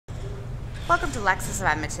Welcome to Lexus of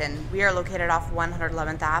Edmonton. We are located off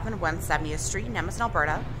 111th Ave and 170th Street in Edmonton,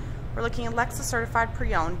 Alberta. We're looking at Lexus certified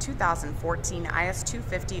pre-owned 2014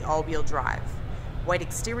 IS250 all-wheel drive. White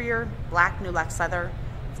exterior, black new Lex leather,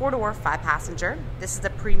 4-door, 5-passenger. This is the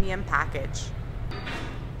premium package.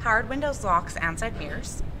 Powered windows, locks, and side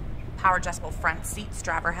mirrors. Power adjustable front seats.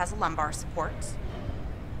 Driver has a lumbar support.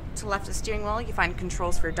 To the left of the steering wheel, you find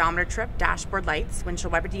controls for your odometer trip, dashboard lights,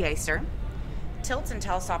 windshield wiper deicer. Tilt and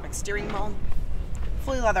telescopic steering wheel,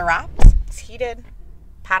 fully leather wrapped, it's heated,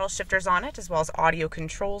 paddle shifters on it, as well as audio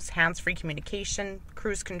controls, hands-free communication,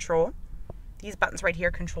 cruise control. These buttons right here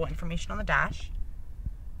control information on the dash.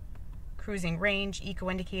 Cruising range, eco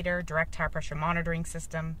indicator, direct tire pressure monitoring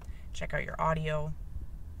system, check out your audio,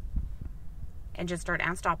 engine start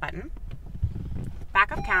and stop button,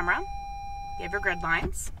 backup camera, you have your grid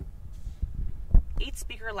lines,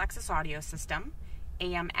 8-speaker Lexus audio system,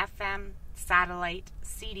 AM, FM, satellite,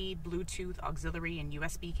 CD, Bluetooth, auxiliary, and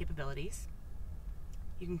USB capabilities.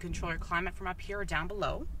 You can control your climate from up here or down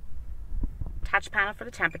below. Touch panel for the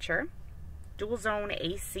temperature. Dual zone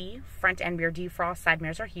AC, front and rear defrost, side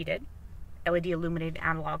mirrors are heated. LED illuminated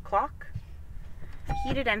analog clock.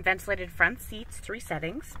 Heated and ventilated front seats, 3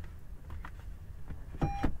 settings.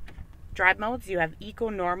 Drive modes, you have Eco,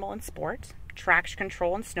 Normal, and Sport. Traction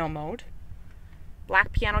control and snow mode.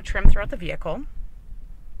 Black piano trim throughout the vehicle.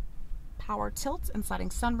 Power tilt and sliding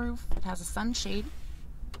sunroof. It has a sunshade.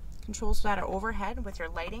 Controls that are overhead with your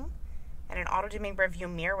lighting, and an auto-dimming rear view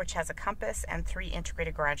mirror which has a compass and 3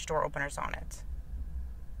 integrated garage door openers on it.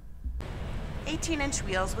 18-inch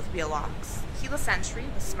wheels with wheel locks. Keyless entry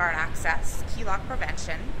with smart access. Key lock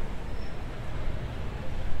prevention.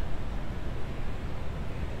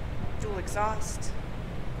 Dual exhaust.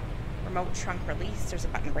 Remote trunk release. There's a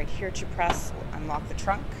button right here to press. Will unlock the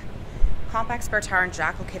trunk. Compact spare tire and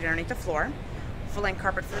jack located underneath the floor. Full-length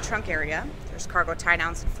carpet for the trunk area. There's cargo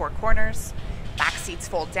tie-downs in 4 corners. Back seats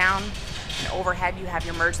fold down. And overhead you have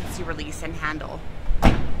your emergency release and handle.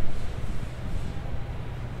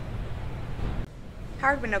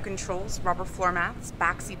 Powered window controls, rubber floor mats,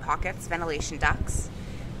 back seat pockets, ventilation ducts,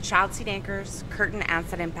 child seat anchors, curtain and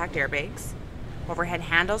side impact airbags, overhead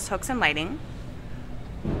handles, hooks, and lighting.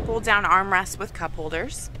 Fold-down armrests with cup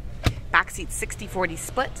holders. Back seat 60-40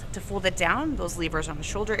 split. To fold it down, those levers on the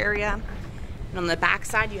shoulder area. And on the back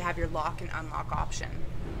side, you have your lock and unlock option.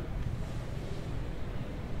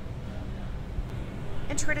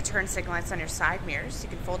 Integrated turn signal lights on your side mirrors. You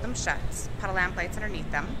can fold them shut. Pedal lamp lights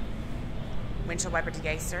underneath them. Windshield wiper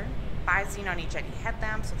deicer. Bi-xenon EJD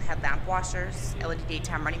headlamps with headlamp washers. LED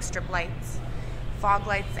daytime running strip lights. Fog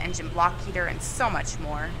lights, engine block heater, and so much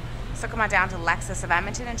more. So come on down to Lexus of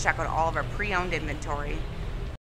Edmonton and check out all of our pre-owned inventory.